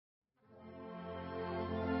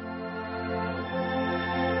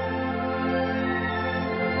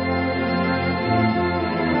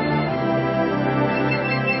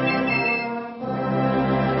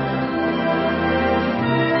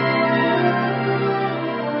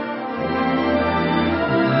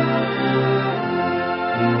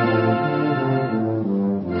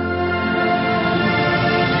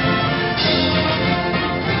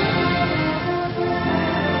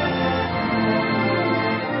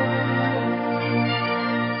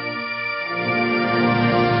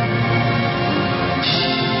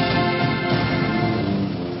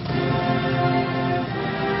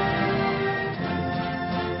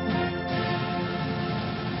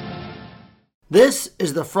This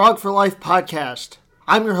is the Frog for Life podcast.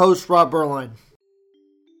 I'm your host, Rob Berline.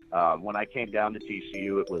 When I came down to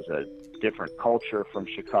TCU, it was a different culture from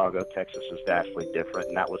Chicago. Texas was vastly different,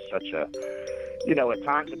 and that was such a, at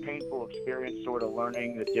times a painful experience, sort of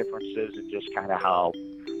learning the differences and just kind of how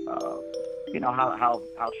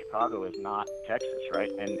Chicago is not Texas,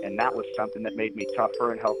 right? And that was something that made me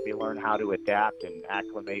tougher and helped me learn how to adapt and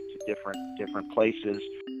acclimate to different places.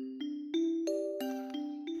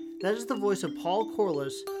 That is the voice of Paul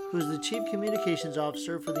Corliss, who is the Chief Communications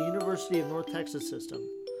Officer for the University of North Texas System.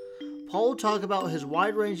 Paul will talk about his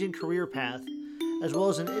wide-ranging career path, as well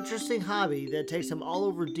as an interesting hobby that takes him all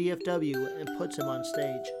over DFW and puts him on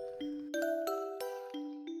stage.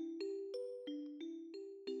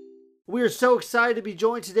 We are so excited to be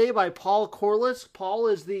joined today by Paul Corliss. Paul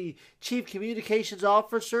is the Chief Communications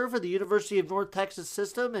Officer for the University of North Texas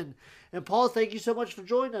System. And Paul, thank you so much for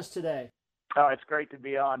joining us today. Oh, it's great to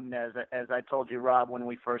be on. As I told you, Rob, when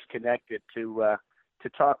we first connected, to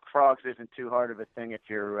talk frogs isn't too hard of a thing if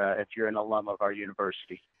you're an alum of our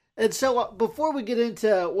university. And so before we get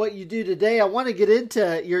into what you do today, I want to get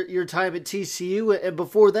into your time at TCU. And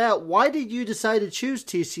before that, why did you decide to choose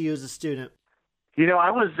TCU as a student?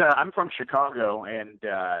 I'm from Chicago, and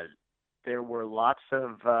there were lots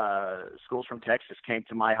of schools from Texas came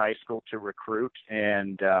to my high school to recruit,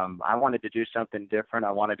 and I wanted to do something different.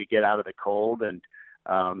 I wanted to get out of the cold, and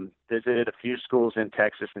visited a few schools in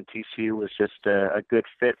Texas, and TCU was just a good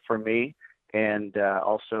fit for me. And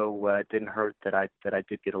also it didn't hurt that I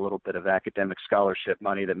did get a little bit of academic scholarship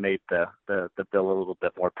money that made the bill a little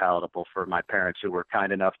bit more palatable for my parents, who were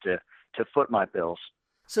kind enough to foot my bills.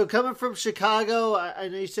 So coming from Chicago, I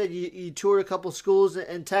know you said you toured a couple schools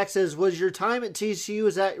in Texas. Was your time at TCU,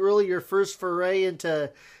 is that really your first foray into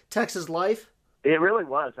Texas life? It really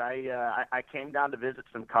was. I came down to visit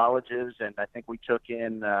some colleges, and I think we took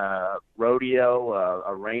in rodeo,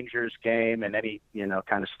 a Rangers game, and any,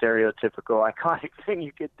 kind of stereotypical iconic thing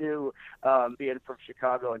you could do being from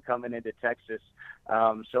Chicago and coming into Texas.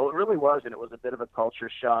 So it really was, and it was a bit of a culture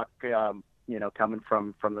shock, coming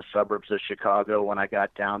from the suburbs of Chicago when I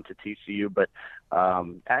got down to TCU, but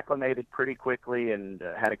acclimated pretty quickly and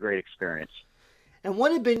had a great experience. And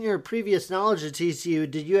what had been your previous knowledge of TCU?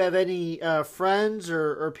 Did you have any friends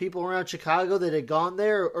or people around Chicago that had gone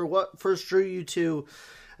there? Or what first drew you to,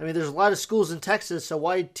 there's a lot of schools in Texas, so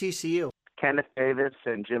why TCU? Kenneth Davis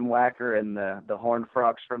and Jim Wacker and the Horned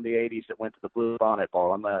Frogs from the 80s that went to the Blue Bonnet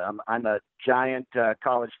Bowl. I'm a giant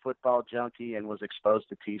college football junkie and was exposed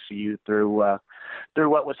to TCU through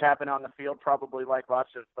what was happening on the field, probably like lots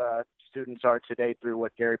of students are today, through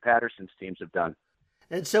what Gary Patterson's teams have done.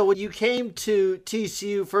 And so when you came to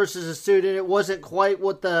TCU first as a student, it wasn't quite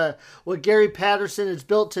what Gary Patterson has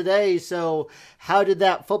built today. So how did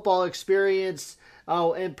that football experience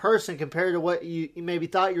in person compare to what you maybe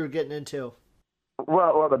thought you were getting into?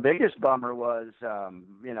 Well, the biggest bummer was,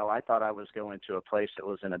 I thought I was going to a place that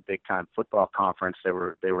was in a big-time football conference. They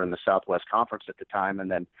were in the Southwest Conference at the time,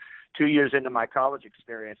 and then 2 years into my college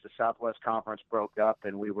experience, the Southwest Conference broke up,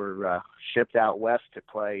 and we were shipped out west to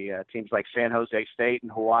play teams like San Jose State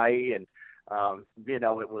and Hawaii. And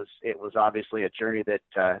it was obviously a journey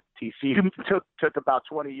that TCU took about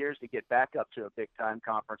 20 years to get back up to a big time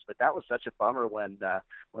conference. But that was such a bummer when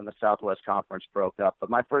the Southwest Conference broke up. But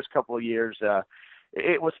my first couple of years,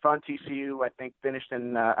 it was fun. TCU, I think, finished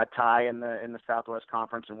in a tie in the Southwest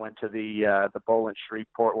Conference and went to the bowl in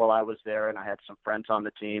Shreveport while I was there, and I had some friends on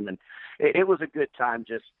the team, and it was a good time.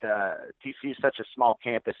 Just TCU is such a small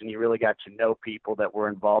campus, and you really got to know people that were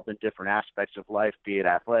involved in different aspects of life, be it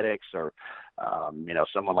athletics or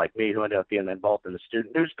someone like me who ended up being involved in the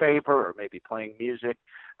student newspaper or maybe playing music.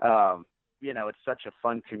 It's such a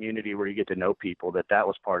fun community where you get to know people that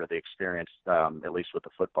was part of the experience, at least with the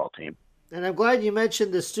football team. And I'm glad you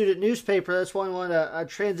mentioned the student newspaper. That's what I want to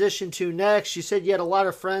transition to next. You said you had a lot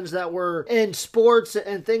of friends that were in sports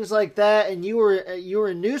and things like that, and you were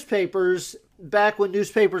in newspapers back when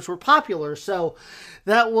newspapers were popular. So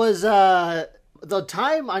that was the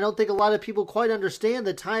time. I don't think a lot of people quite understand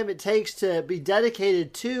the time it takes to be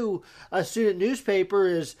dedicated to a student newspaper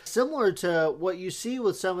is similar to what you see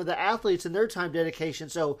with some of the athletes and their time dedication.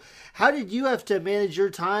 So how did you have to manage your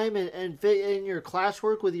time and fit in your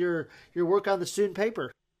classwork with your work on the student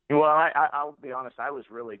paper? Well, I'll be honest. I was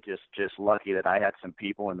really just lucky that I had some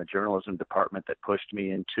people in the journalism department that pushed me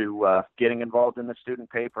into getting involved in the student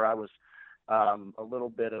paper. I was a little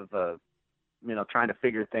bit of trying to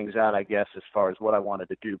figure things out, I guess, as far as what I wanted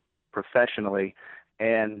to do professionally.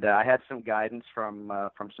 And I had some guidance from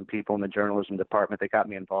some people in the journalism department that got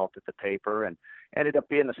me involved at the paper, and ended up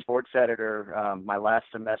being the sports editor my last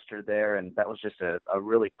semester there, and that was just a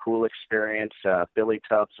really cool experience. Billy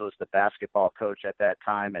Tubbs was the basketball coach at that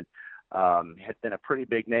time, and had been a pretty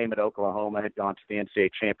big name at Oklahoma, had gone to the NCAA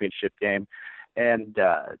championship game, and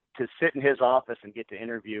to sit in his office and get to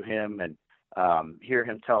interview him and hear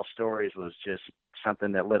him tell stories was just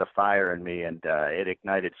something that lit a fire in me, and it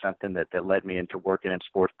ignited something that led me into working in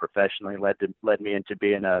sports professionally, led me into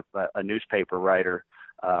being a newspaper writer,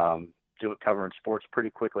 covering sports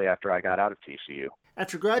pretty quickly after I got out of TCU.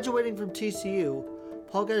 After graduating from TCU,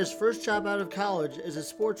 Paul got his first job out of college as a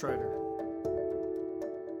sports writer.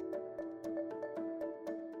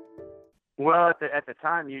 Well, at the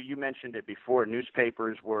time, you mentioned it before,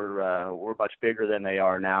 newspapers were much bigger than they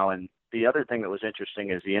are now. And the other thing that was interesting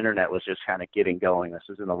is the internet was just kind of getting going. This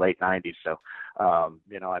was in the late 90s. So,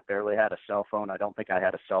 I barely had a cell phone. I don't think I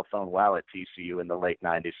had a cell phone while at TCU in the late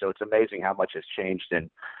 90s. So it's amazing how much has changed in,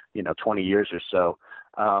 20 years or so.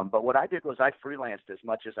 But what I did was I freelanced as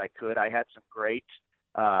much as I could. I had some great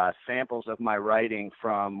samples of my writing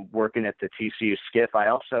from working at the TCU Skiff. I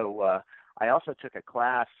also took a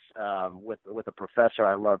class with a professor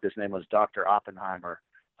I loved. His name was Dr. Oppenheimer.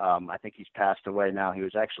 I think he's passed away now. He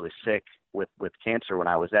was actually sick with cancer when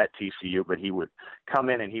I was at TCU, but he would come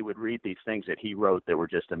in and he would read these things that he wrote that were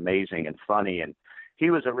just amazing and funny. And he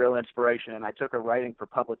was a real inspiration. And I took a writing for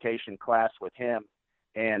publication class with him,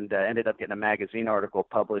 and ended up getting a magazine article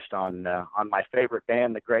published on my favorite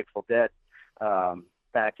band, the Grateful Dead.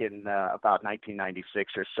 Back in about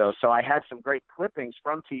 1996 or so. So I had some great clippings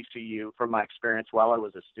from TCU from my experience while I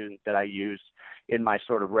was a student that I used in my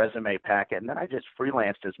sort of resume packet. And then I just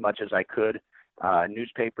freelanced as much as I could.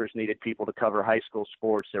 Newspapers needed people to cover high school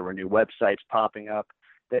sports. There were new websites popping up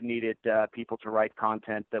that needed people to write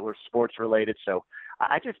content that were sports related. So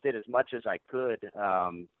I just did as much as I could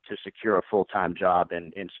to secure a full-time job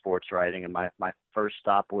in sports writing. And my first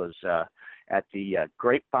stop was at the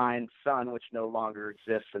Grapevine Sun, which no longer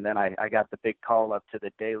exists. And then I got the big call up to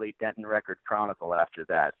the Daily Denton Record Chronicle after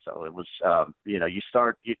that. So it was, you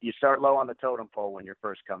start low on the totem pole when you're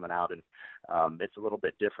first coming out, and it's a little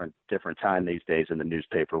bit different time these days in the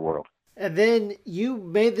newspaper world. And then you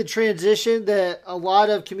made the transition that a lot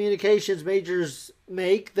of communications majors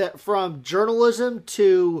make, that from journalism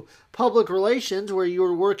to public relations, where you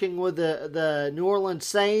were working with the New Orleans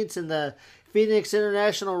Saints and the Phoenix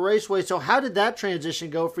International Raceway. So how did that transition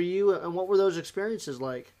go for you, and what were those experiences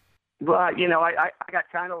like? Well, I got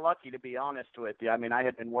kind of lucky, to be honest with you. I mean, I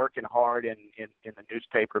had been working hard in the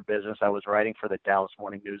newspaper business. I was writing for the Dallas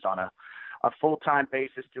Morning News on a full-time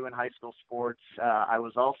basis doing high school sports. I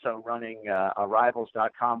was also running a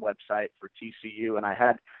Rivals.com website for TCU, and I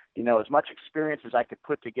had, as much experience as I could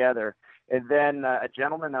put together. And then a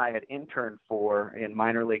gentleman that I had interned for in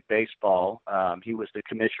minor league baseball, he was the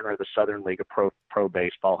commissioner of the Southern League of Pro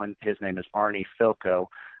Baseball, and his name is Arnie Filko.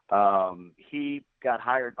 He got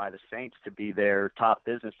hired by the Saints to be their top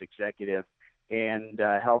business executive, and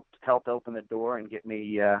helped open the door and get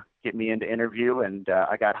me into interview, and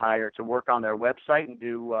I got hired to work on their website and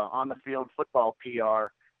do on the field football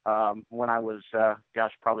PR when I was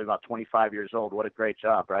probably about 25 years old. What a great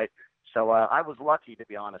job, right? So I was lucky, to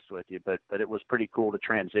be honest with you, but it was pretty cool to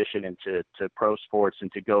transition into pro sports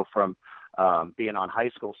and to go from being on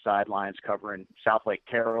high school sidelines covering South Lake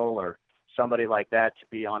Carroll or somebody like that to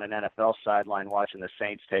be on an NFL sideline watching the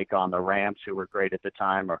Saints take on the Rams, who were great at the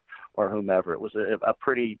time, or whomever. It was a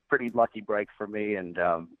pretty lucky break for me, and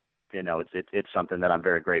it's something that I'm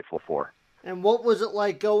very grateful for. And what was it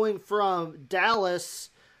like going from Dallas,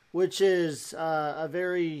 which is a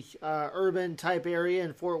very urban type area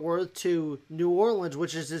in Fort Worth, to New Orleans,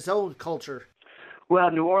 which is its own culture?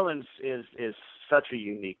 Well, New Orleans is such a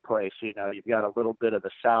unique place. You've got a little bit of the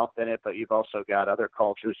South in it, but you've also got other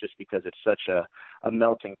cultures, just because it's such a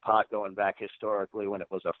melting pot going back historically when it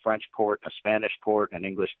was a French port, a Spanish port, an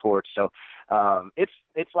English port. So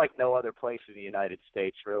it's like no other place in the United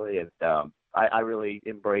States, really. And I really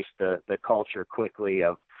embraced the culture quickly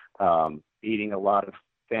of eating a lot of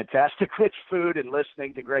fantastic rich food and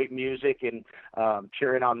listening to great music and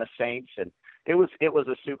cheering on the Saints. And it was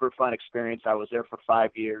a super fun experience. I was there for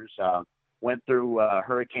 5 years. Went through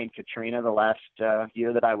Hurricane Katrina the last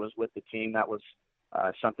year that I was with the team. That was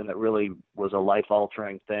something that really was a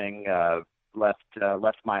life-altering thing.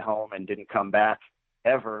 Left my home and didn't come back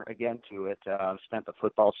ever again to it. Spent the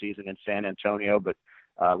football season in San Antonio, but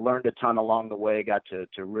learned a ton along the way. Got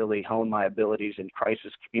to really hone my abilities in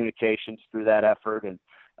crisis communications through that effort, and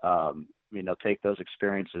take those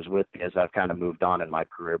experiences with me as I've kind of moved on in my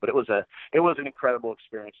career. But it was an incredible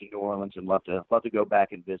experience in New Orleans, and love to go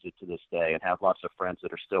back and visit to this day, and have lots of friends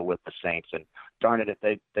that are still with the Saints. And darn it, if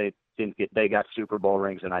they got Super Bowl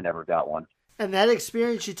rings and I never got one. And that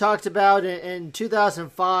experience you talked about in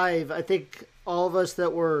 2005, I think all of us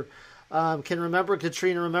that were can remember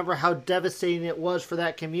Katrina, remember how devastating it was for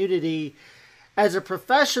that community. As a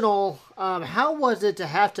professional, how was it to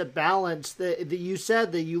have to balance you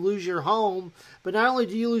said that you lose your home, but not only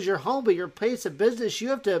do you lose your home, but your place of business, you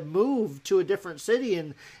have to move to a different city,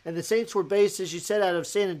 and the Saints were based, as you said, out of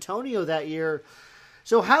San Antonio that year.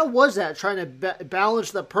 So how was that, trying to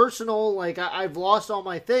balance the personal, like I've lost all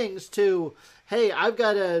my things, to, hey, I've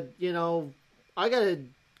got to, I got to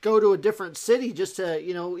go to a different city just to,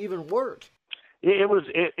 even work? It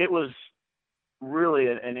was really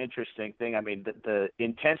an interesting thing. I mean, the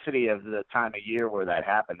intensity of the time of year where that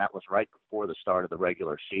happened, that was right before the start of the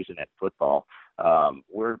regular season in football.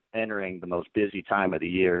 We're entering the most busy time of the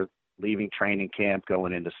year, leaving training camp,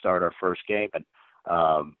 going in to start our first game, and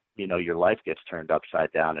your life gets turned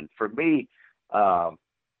upside down. And for me,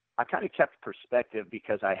 I kind of kept perspective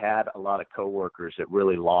because I had a lot of coworkers that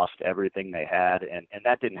really lost everything they had, and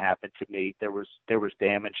that didn't happen to me. There was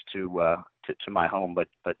damage to my home, but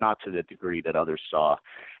not to the degree that others saw.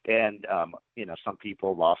 And some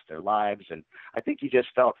people lost their lives, and I think you just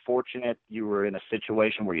felt fortunate. You were in a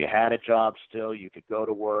situation where you had a job still, you could go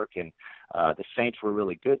to work, and the Saints were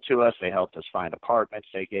really good to us. They helped us find apartments.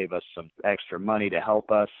 They gave us some extra money to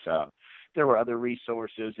help us. There were other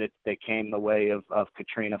resources that came the way of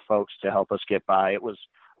Katrina folks to help us get by. It was,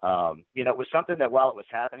 it was something that while it was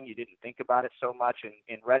happening, you didn't think about it so much. And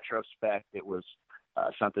in retrospect, it was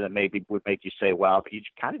something that maybe would make you say, wow, but you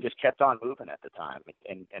kind of just kept on moving at the time,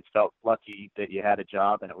 and felt lucky that you had a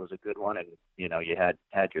job and it was a good one, and, you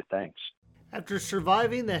had your things. After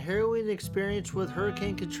surviving the harrowing experience with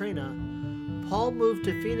Hurricane Katrina, Paul moved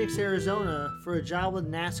to Phoenix, Arizona for a job with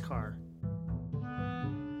NASCAR.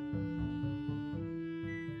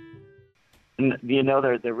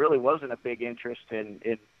 There really wasn't a big interest in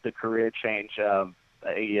the career change.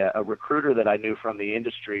 A recruiter that I knew from the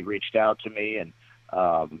industry reached out to me, and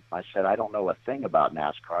I said, I don't know a thing about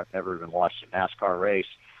NASCAR. I've never even watched a NASCAR race.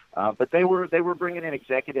 But they were bringing in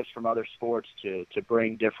executives from other sports to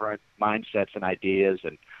bring different mindsets and ideas,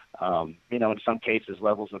 and in some cases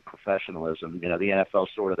levels of professionalism. The NFL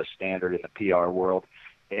is sort of the standard in the PR world.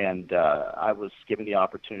 And I was given the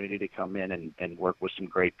opportunity to come in and work with some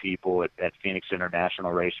great people at Phoenix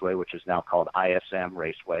International Raceway, which is now called ISM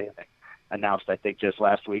Raceway. And they announced, I think, just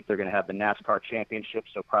last week, they're going to have the NASCAR Championship.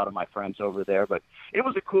 So proud of my friends over there. But it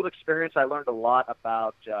was a cool experience. I learned a lot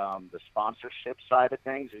about the sponsorship side of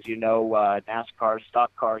things. As you know, NASCAR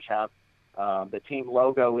stock cars have the team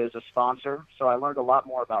logo is a sponsor. So I learned a lot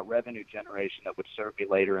more about revenue generation that would serve me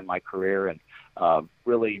later in my career, and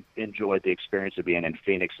really enjoyed the experience of being in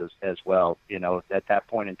Phoenix as well. At that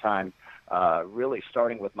point in time, really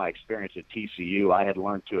starting with my experience at TCU, I had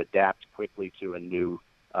learned to adapt quickly to a new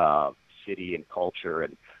city and culture,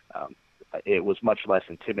 and it was much less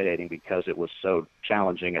intimidating because it was so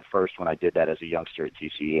challenging at first when I did that as a youngster at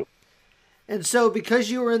TCU. And so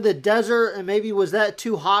because you were in the desert, and maybe was that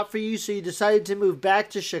too hot for you, so you decided to move back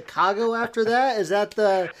to Chicago after that? Is that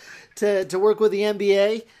to work with the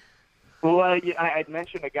NBA? Well, I'd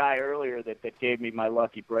mentioned a guy earlier that gave me my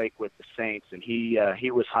lucky break with the Saints, and he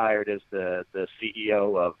was hired as the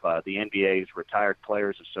CEO of the NBA's Retired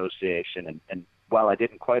Players Association. And while I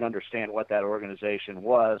didn't quite understand what that organization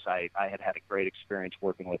was, I had a great experience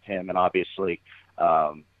working with him, and obviously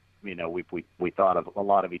we thought of a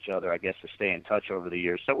lot of each other, I guess, to stay in touch over the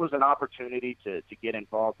years. So it was an opportunity to get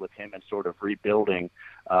involved with him in sort of rebuilding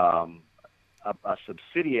a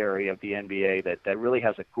subsidiary of the NBA that really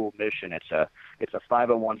has a cool mission. It's a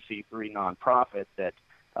 501c3 nonprofit that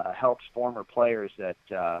helps former players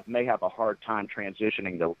that may have a hard time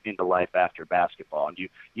transitioning into life after basketball. And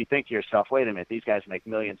you think to yourself, wait a minute, these guys make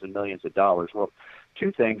millions and millions of dollars. Well,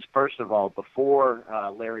 two things. First of all, before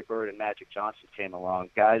Larry Bird and Magic Johnson came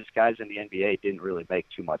along, guys in the NBA didn't really make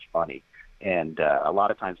too much money. And a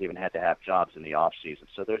lot of times even had to have jobs in the off season.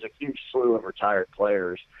 So there's a huge slew of retired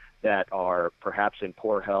players that are perhaps in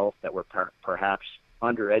poor health, that were perhaps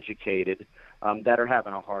undereducated, that are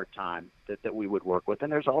having a hard time that we would work with.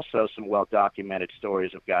 And there's also some well-documented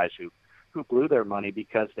stories of guys who blew their money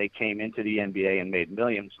because they came into the NBA and made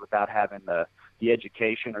millions without having the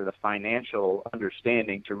education or the financial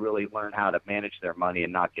understanding to really learn how to manage their money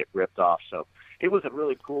and not get ripped off. So it was a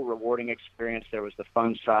really cool, rewarding experience. There was the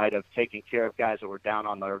fun side of taking care of guys that were down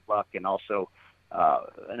on their luck, and also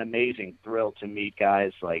an amazing thrill to meet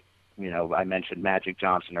guys like I mentioned Magic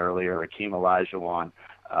Johnson earlier, Hakeem Olajuwon,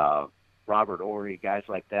 Robert Ory, guys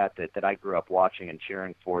like that I grew up watching and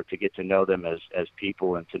cheering for, to get to know them as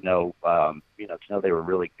people, and to know they were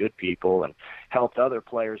really good people and helped other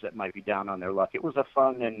players that might be down on their luck. It was a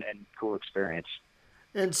fun and cool experience.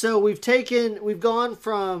 And so we've gone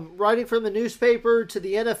from writing from the newspaper to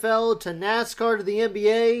the NFL to NASCAR to the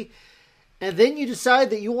NBA, and then you decide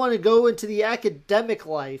that you want to go into the academic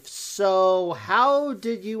life. So how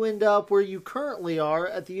did you end up where you currently are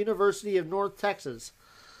at the University of North Texas?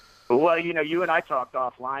 Well, you and I talked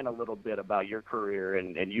offline a little bit about your career,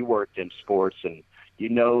 and you worked in sports, and you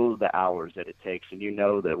know the hours that it takes, and you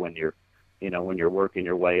know that when you're working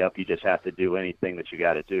your way up, you just have to do anything that you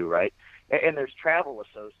got to do, right? And there's travel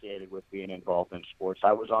associated with being involved in sports.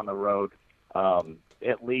 I was on the road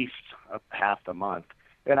at least half the month,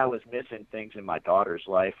 and I was missing things in my daughter's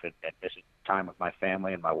life and missing time with my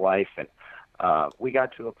family and my wife. And we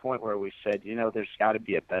got to a point where we said, there's got to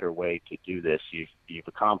be a better way to do this. You've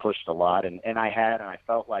accomplished a lot, and I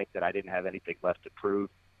felt like that I didn't have anything left to prove,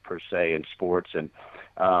 per se, in sports, and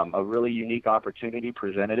a really unique opportunity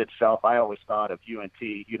presented itself. I always thought of UNT,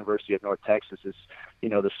 University of North Texas, as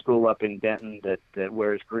the school up in Denton that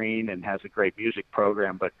wears green and has a great music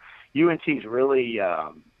program, but UNT's really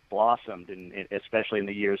blossomed, especially in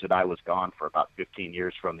the years that I was gone, for about 15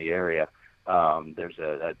 years from the area. There's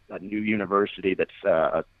a new university that's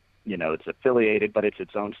it's affiliated, but it's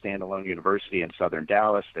its own standalone university in southern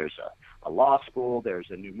Dallas. There's a law school. There's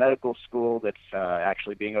a new medical school that's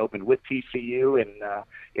actually being opened with TCU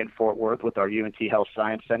in Fort Worth with our UNT Health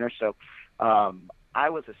Science Center. So I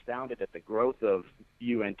was astounded at the growth of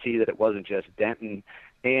UNT, that it wasn't just Denton,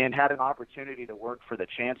 and had an opportunity to work for the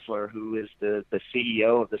chancellor, who is the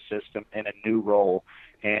CEO of the system, in a new role.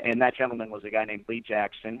 And that gentleman was a guy named Lee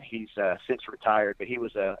Jackson. He's since retired, but he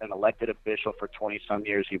was an elected official for 20-some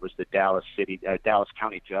years. He was the Dallas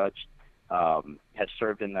County judge, had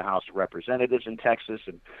served in the House of Representatives in Texas.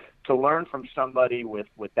 And to learn from somebody with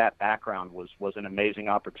that background was an amazing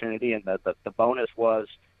opportunity. And the bonus was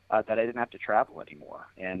that I didn't have to travel anymore.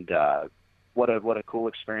 And what a cool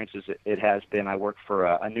experience it has been. I work for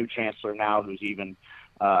a new chancellor now, who's even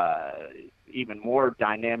more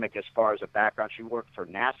dynamic as far as a background. She worked for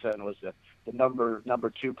NASA and was the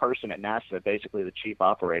number 2 person at NASA, basically the chief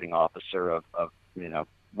operating officer of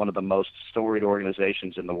one of the most storied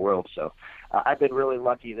organizations in the world. So I've been really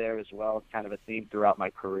lucky there as well. It's kind of a theme throughout my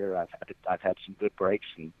career. I've had some good breaks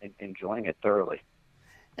and enjoying it thoroughly.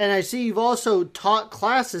 And I see you've also taught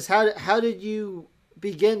classes. How did you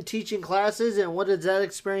begin teaching classes, and what has that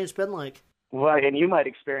experience been like? Well, and you might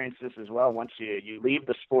experience this as well. Once you leave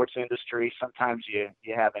the sports industry, sometimes you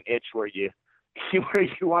have an itch where you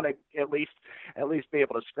want to at least be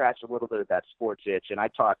able to scratch a little bit of that sports itch. And I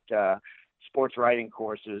taught sports writing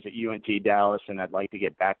courses at UNT Dallas, and I'd like to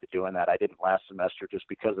get back to doing that. I didn't last semester just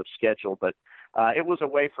because of schedule, but it was a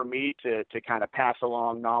way for me to kind of pass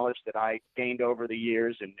along knowledge that I gained over the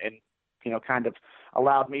years, and kind of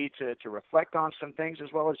allowed me to reflect on some things, as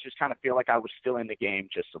well as just kind of feel like I was still in the game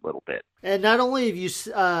just a little bit. And not only have you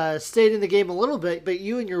stayed in the game a little bit, but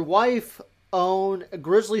you and your wife own a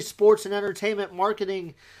Grizzly Sports and Entertainment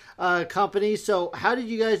Marketing company. So how did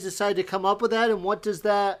you guys decide to come up with that, and what does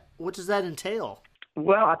that entail?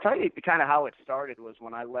 Well, I'll tell you kind of how it started. Was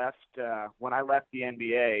when I left the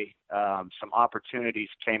NBA, some opportunities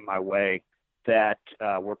came my way that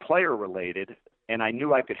were player related, and I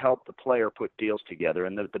knew I could help the player put deals together.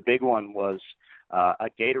 And the big one was a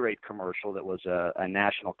Gatorade commercial that was a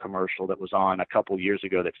national commercial that was on a couple years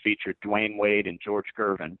ago that featured Dwayne Wade and George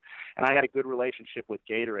Gervin. And I had a good relationship with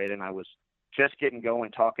Gatorade, and I was just getting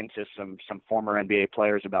going, talking to some former NBA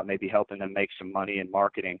players about maybe helping them make some money in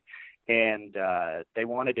marketing. And they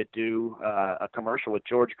wanted to do a commercial with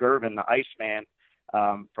George Gervin, the Iceman,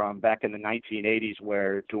 from back in the 1980s,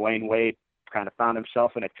 where Dwayne Wade kind of found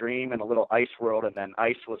himself in a dream in a little ice world, and then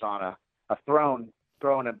ice was on a throne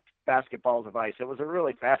throwing basketballs of ice. It was a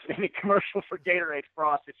really fascinating commercial for Gatorade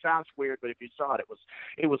Frost. It sounds weird, but if you saw it,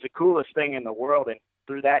 it was the coolest thing in the world. And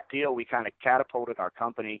through that deal, we kind of catapulted our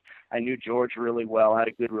company. I knew George really well, had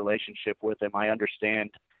a good relationship with him. I understand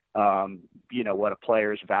what a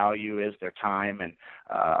player's value is, their time, and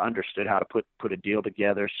understood how to put a deal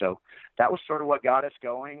together. So that was sort of what got us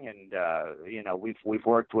going. And we've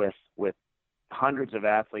worked with hundreds of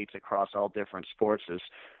athletes across all different sports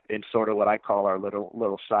in sort of what I call our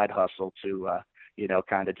little side hustle to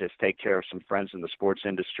kind of just take care of some friends in the sports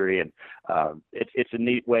industry. And it's a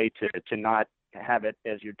neat way to not have it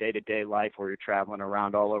as your day-to-day life where you're traveling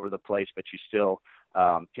around all over the place, but you still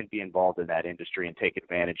can be involved in that industry and take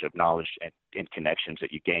advantage of knowledge and connections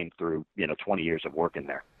that you gain through 20 years of working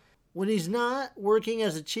there. When he's not working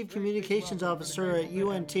as a chief communications officer at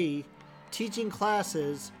UNT, teaching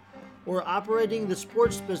classes, or operating the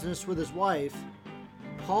sports business with his wife,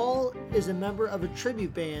 Paul is a member of a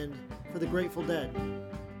tribute band for the Grateful Dead.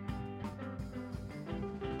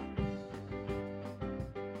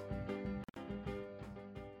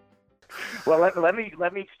 Well, let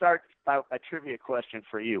me start a trivia question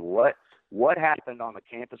for you. What happened on the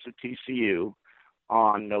campus of TCU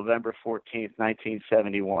on November 14th,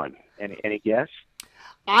 1971? Any guess?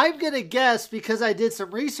 I'm going to guess, because I did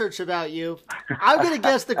some research about you, I'm going to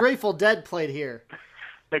guess the Grateful Dead played here.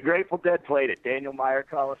 The Grateful Dead played at Daniel Meyer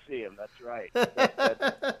Coliseum. That's right.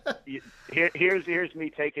 Here's me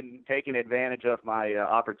taking advantage of my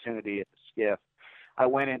opportunity at the Skiff. I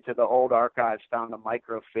went into the old archives, found a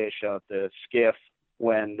microfiche of the Skiff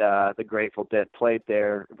when the Grateful Dead played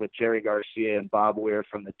there with Jerry Garcia and Bob Weir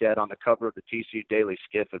from the Dead on the cover of the TCU Daily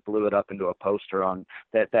Skiff. It blew it up into a poster on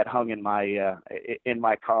that hung in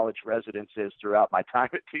my college residences throughout my time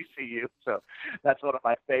at TCU. So that's one of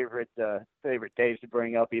my favorite days to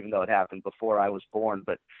bring up, even though it happened before I was born.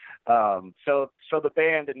 But so the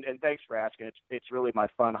band, and thanks for asking. It's really my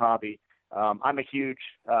fun hobby. I'm a huge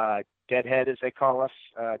Deadhead, as they call us,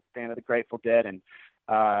 fan of the Grateful Dead, and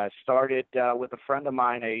started with a friend of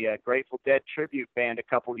mine, a Grateful Dead tribute band a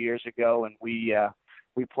couple years ago, and we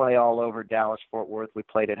play all over Dallas, Fort Worth. We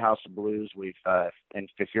played at House of Blues. And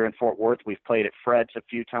if you're in Fort Worth, we've played at Fred's a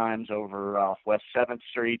few times over off West 7th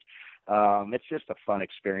Street. It's just a fun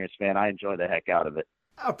experience, man. I enjoy the heck out of it.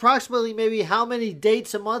 Approximately, maybe how many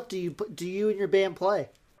dates a month do you and your band play?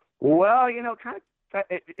 Well, kind of.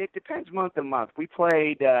 It depends month to month. We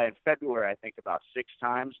played in February, I think, about 6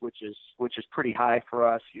 times, which is pretty high for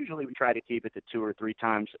us. Usually we try to keep it to 2 or 3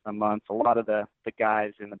 times a month. A lot of the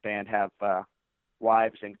guys in the band have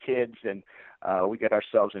wives and kids, and we get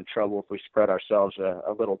ourselves in trouble if we spread ourselves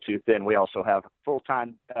a little too thin. We also have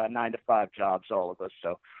full-time 9-to-5 jobs, all of us,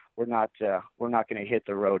 so we're not going to hit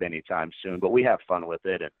the road anytime soon. But we have fun with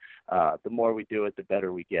it, and the more we do it, the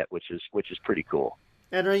better we get, which is pretty cool.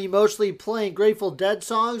 And are you mostly playing Grateful Dead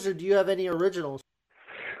songs, or do you have any originals?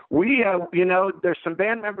 We, there's some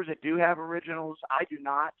band members that do have originals. I do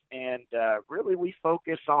not. And really we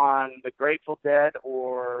focus on the Grateful Dead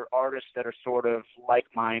or artists that are sort of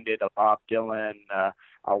like-minded. Bob Dylan.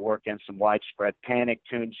 I'll work in some Widespread Panic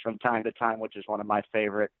tunes from time to time, which is one of my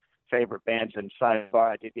favorite bands. And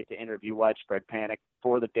sidebar, I did get to interview Widespread Panic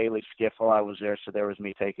for the Daily Skiff while I was there, so there was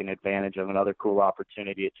me taking advantage of another cool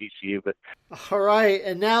opportunity at TCU. But all right,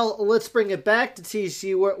 and now let's bring it back to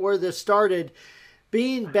TCU, where this started.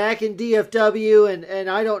 Being back in DFW, and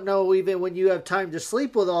I don't know even when you have time to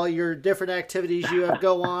sleep with all your different activities you have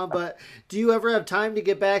go on, but do you ever have time to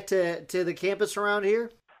get back to the campus around here?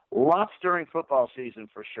 Lots during football season,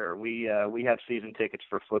 for sure. We have season tickets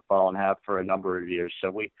for football and have for a number of years, so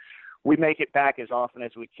we make it back as often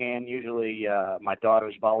as we can. Usually my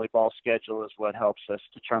daughter's volleyball schedule is what helps us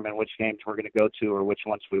determine which games we're going to go to or which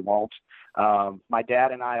ones we won't. My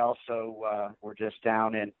dad and I also were just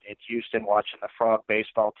down in Houston watching the Frog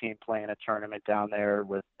baseball team playing a tournament down there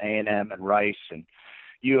with A&M and Rice and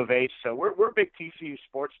U of H. So we're big TCU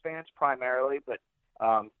sports fans primarily, but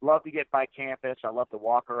love to get by campus. I love to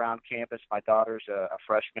walk around campus. My daughter's a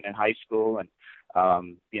freshman in high school, and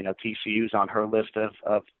TCU's on her list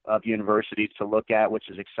of universities to look at, which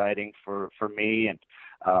is exciting for me. And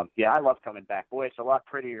I love coming back. Boy, it's a lot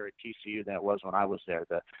prettier at TCU than it was when I was there.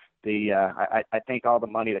 I think all the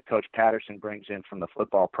money that Coach Patterson brings in from the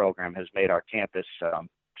football program has made our campus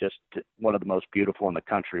just one of the most beautiful in the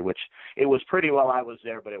country, which it was pretty while I was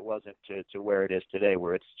there, but it wasn't to where it is today,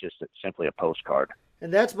 where it's just simply a postcard.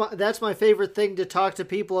 And that's my favorite thing to talk to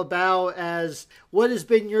people about, as what has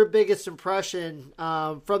been your biggest impression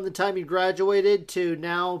from the time you graduated to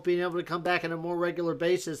now being able to come back on a more regular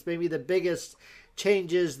basis, maybe the biggest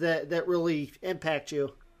changes that really impact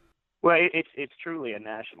you? Well, it's truly a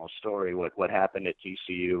national story, what happened at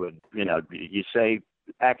TCU. And, you say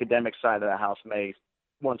academic side of the house may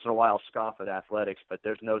once in a while scoff at athletics, but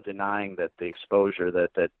there's no denying that the exposure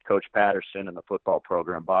that Coach Patterson and the football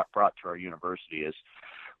program brought to our university is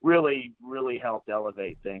really, really helped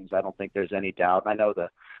elevate things. I don't think there's any doubt. I know the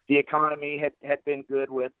economy had been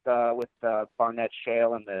good with Barnett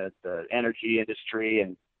Shale and the energy industry,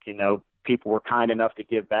 and, people were kind enough to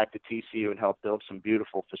give back to TCU and help build some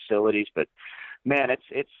beautiful facilities. But man,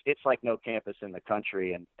 it's like no campus in the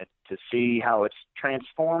country, and to see how it's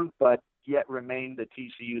transformed, but yet remain the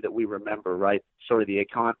TCU that we remember, right? Sort of the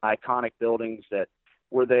iconic buildings that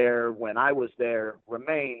were there when I was there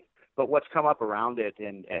remain, but what's come up around it,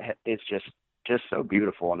 and it's just so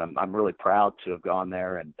beautiful. And I'm really proud to have gone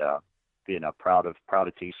there and proud of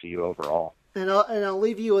TCU overall. And I'll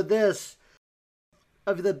leave you with this: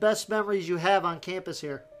 of the best memories you have on campus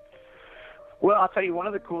here. Well, I'll tell you one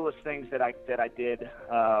of the coolest things that I did,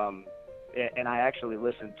 and I actually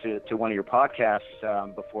listened to one of your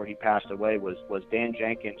podcasts before he passed away. Was Dan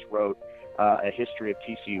Jenkins wrote a history of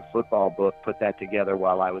TCU football book, put that together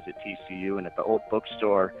while I was at TCU, and at the old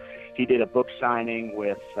bookstore, he did a book signing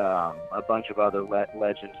with a bunch of other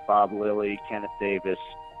legends: Bob Lilly, Kenneth Davis,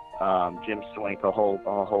 Jim Swink, a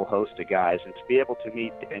whole host of guys. And to be able to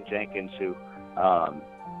meet Dan Jenkins, who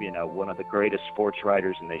one of the greatest sports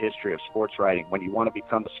writers in the history of sports writing, when you want to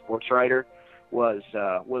become a sports writer, was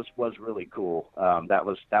really cool. That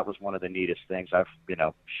was one of the neatest things. I've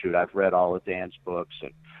read all of Dan's books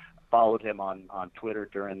and followed him on Twitter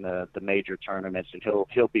during the major tournaments, and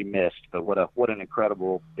he'll be missed. But what an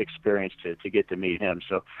incredible experience to get to meet him.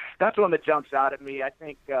 So that's one that jumps out at me. I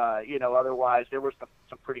think otherwise there were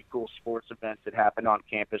some pretty cool sports events that happened on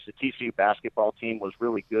campus. The TCU basketball team was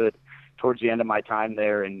really good towards the end of my time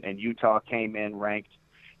there, and Utah came in ranked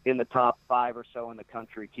in the top 5 or so in the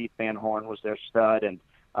country. Keith Van Horn was their stud, and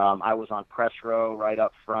I was on press row right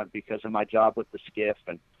up front because of my job with the Skiff,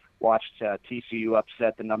 and watched TCU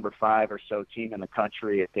upset the number 5 or so team in the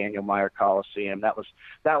country at Daniel Meyer Coliseum. That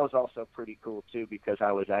was also pretty cool too, because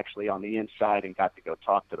I was actually on the inside and got to go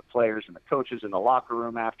talk to the players and the coaches in the locker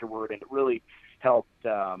room afterward, and it really helped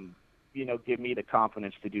give me the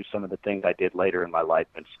confidence to do some of the things I did later in my life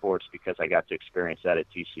in sports, because I got to experience that at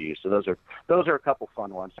TCU. So those are a couple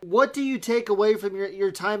fun ones. What do you take away from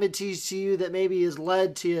your time at TCU that maybe has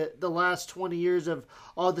led to the last 20 years of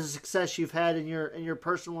all the success you've had in your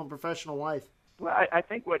personal and professional life? Well, I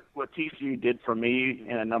think what TCU did for me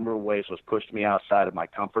in a number of ways was pushed me outside of my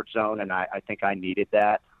comfort zone, and I think I needed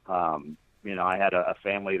that. I had a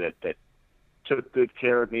family that took good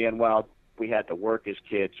care of me, and while we had to work as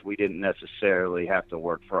kids, we didn't necessarily have to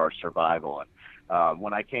work for our survival. And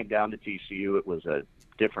when I came down to TCU, it was a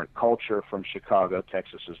different culture from Chicago.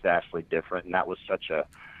 Texas is vastly different, and that was such a,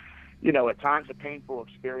 at times a painful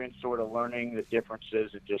experience, sort of learning the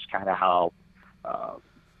differences and just kind of how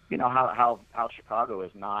Chicago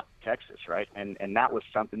is not Texas, right? And that was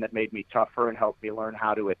something that made me tougher and helped me learn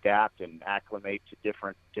how to adapt and acclimate to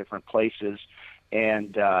different places.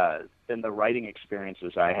 And then the writing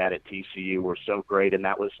experiences I had at TCU were so great, and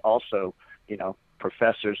that was also,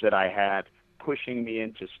 professors that I had pushing me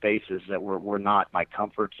into spaces that were not my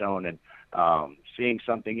comfort zone, and seeing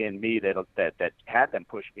something in me that had them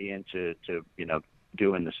push me into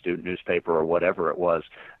doing the student newspaper or whatever it was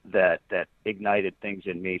that ignited things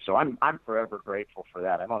in me. So I'm forever grateful for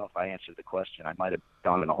that. I don't know if I answered the question. I might have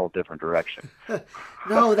gone in a whole different direction.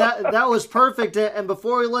 No, that was perfect. And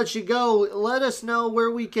before we let you go, let us know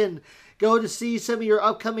where we can go to see some of your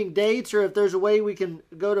upcoming dates, or if there's a way we can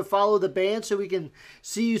go to follow the band so we can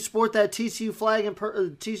see you sport that TCU flag and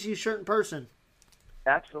TCU shirt in person.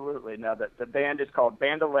 Absolutely. Now, the band is called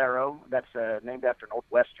Bandolero. That's named after an old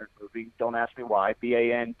Western movie. Don't ask me why.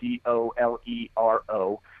 Bandolero.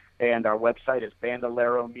 And our website is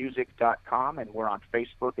bandoleromusic.com, and we're on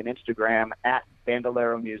Facebook and Instagram at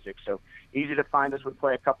Bandolero Music. So easy to find us. We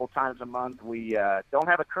play a couple times a month. We don't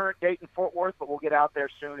have a current date in Fort Worth, but we'll get out there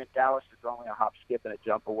soon. And Dallas is only a hop, skip, and a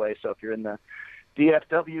jump away. So if you're in the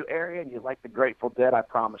DFW area and you like the Grateful Dead, I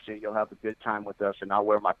promise you'll have a good time with us, and I'll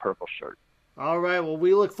wear my purple shirt. All right. Well,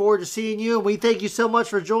 we look forward to seeing you, and we thank you so much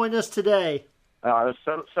for joining us today. It was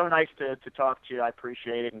so nice to talk to you. I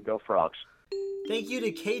appreciate it, and go Frogs. Thank you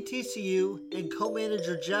to KTCU and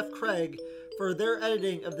co-manager Jeff Craig for their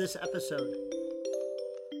editing of this episode.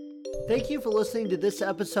 Thank you for listening to this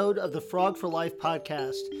episode of the Frog for Life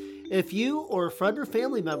podcast. If you or a friend or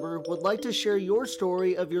family member would like to share your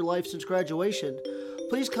story of your life since graduation,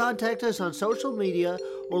 please contact us on social media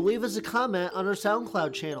or leave us a comment on our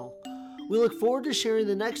SoundCloud channel. We look forward to sharing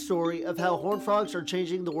the next story of how Horned Frogs are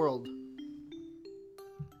changing the world.